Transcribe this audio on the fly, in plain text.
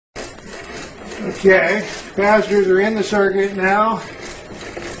Okay, capacitors are in the circuit now.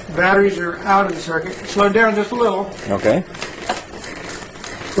 Batteries are out of the circuit. Slowed down just a little. Okay.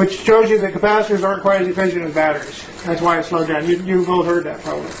 Which shows you that capacitors aren't quite as efficient as batteries. That's why it slowed down. You both heard that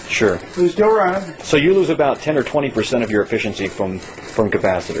probably. Sure. But it's still running. So you lose about 10 or 20% of your efficiency from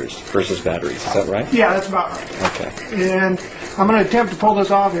capacitors versus batteries. Is that right? Yeah, that's about right. Okay. And I'm going to attempt to pull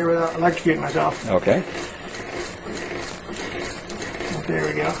this off here without electrocuting myself. Okay. There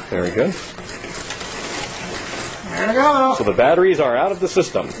we go. Very good. There we go. So the batteries are out of the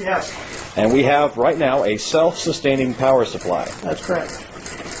system. Yes. And we have right now a self-sustaining power supply. That's correct.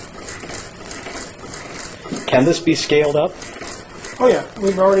 Can this be scaled up? Oh yeah,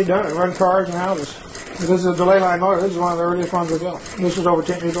 we've already done it. Run cars and houses. This is a delay line motor. This is one of the earliest ones we built. This is over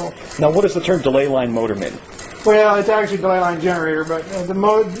 10 years old. Now, what does the term delay line motor mean? Well, it's actually a delay line generator, but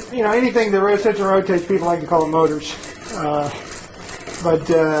anything that sits and rotates, people like to call them motors.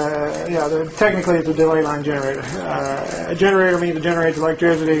 Technically it's a delay line generator. A generator means it generates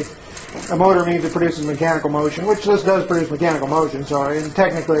electricity. A motor means it produces mechanical motion, which this does produce mechanical motion. So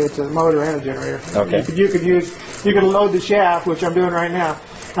technically it's a motor and a generator. Okay. You could load the shaft, which I'm doing right now.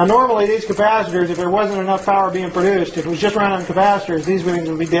 Now normally these capacitors, if there wasn't enough power being produced, if it was just running on capacitors, these things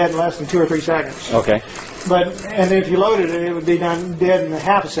would be dead in less than 2 or 3 seconds. Okay. And if you loaded it, it would be done dead in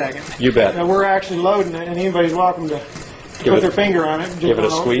half a second. You bet. Now we're actually loading it, and anybody's welcome to put their finger on it. Just give it a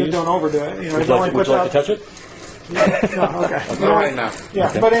squeeze. Just don't overdo it. Would you like to touch it? No, okay. Not right now. Yeah,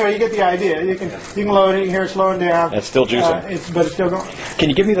 okay. But anyway, you get the idea. You can load it. You can hear it slowing down. It's still juicing. But it's still going. Can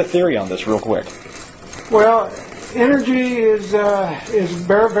you give me the theory on this real quick? Well, energy is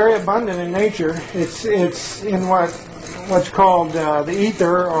very, very abundant in nature. It's in what's called the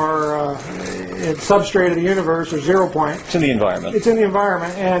ether, or it's substrate of the universe, or 0 point. It's in the environment. It's in the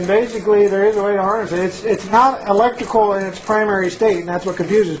environment, and basically there is a way to harness it. It's not electrical in its primary state, and that's what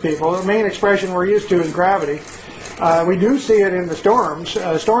confuses people. The main expression we're used to is gravity. We do see it in the storms.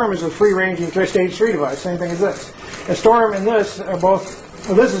 A storm is a free-ranging stage 3 device, same thing as this. A storm and this are both.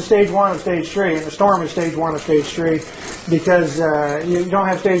 Well, this is stage 1 of stage 3, and the storm is stage 1 of stage 3, because you don't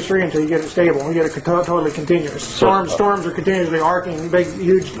have stage 3 until you get it stable. You get it totally continuous. Storms are continuously arcing. Big,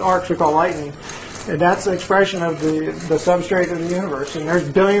 huge arcs are called lightning. And that's the expression of the substrate of the universe. And there's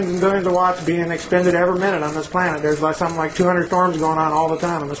billions and billions of watts being expended every minute on this planet. There's something like 200 storms going on all the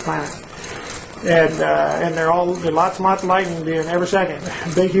time on this planet. And there's lots and lots of lightning being every second.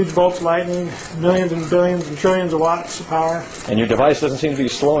 Big, huge bolts of lightning, millions and billions and trillions of watts of power. And your device doesn't seem to be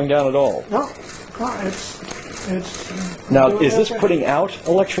slowing down at all. No, it's. Now, is this putting out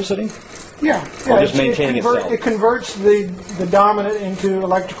electricity? Yeah. Or just maintaining itself? It converts the dominant into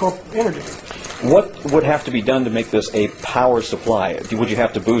electrical energy. What would have to be done to make this a power supply? Would you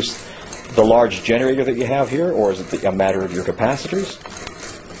have to boost the large generator that you have here, or is it a matter of your capacitors?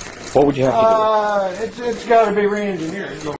 What would you have to do? It's got to be re-engineered.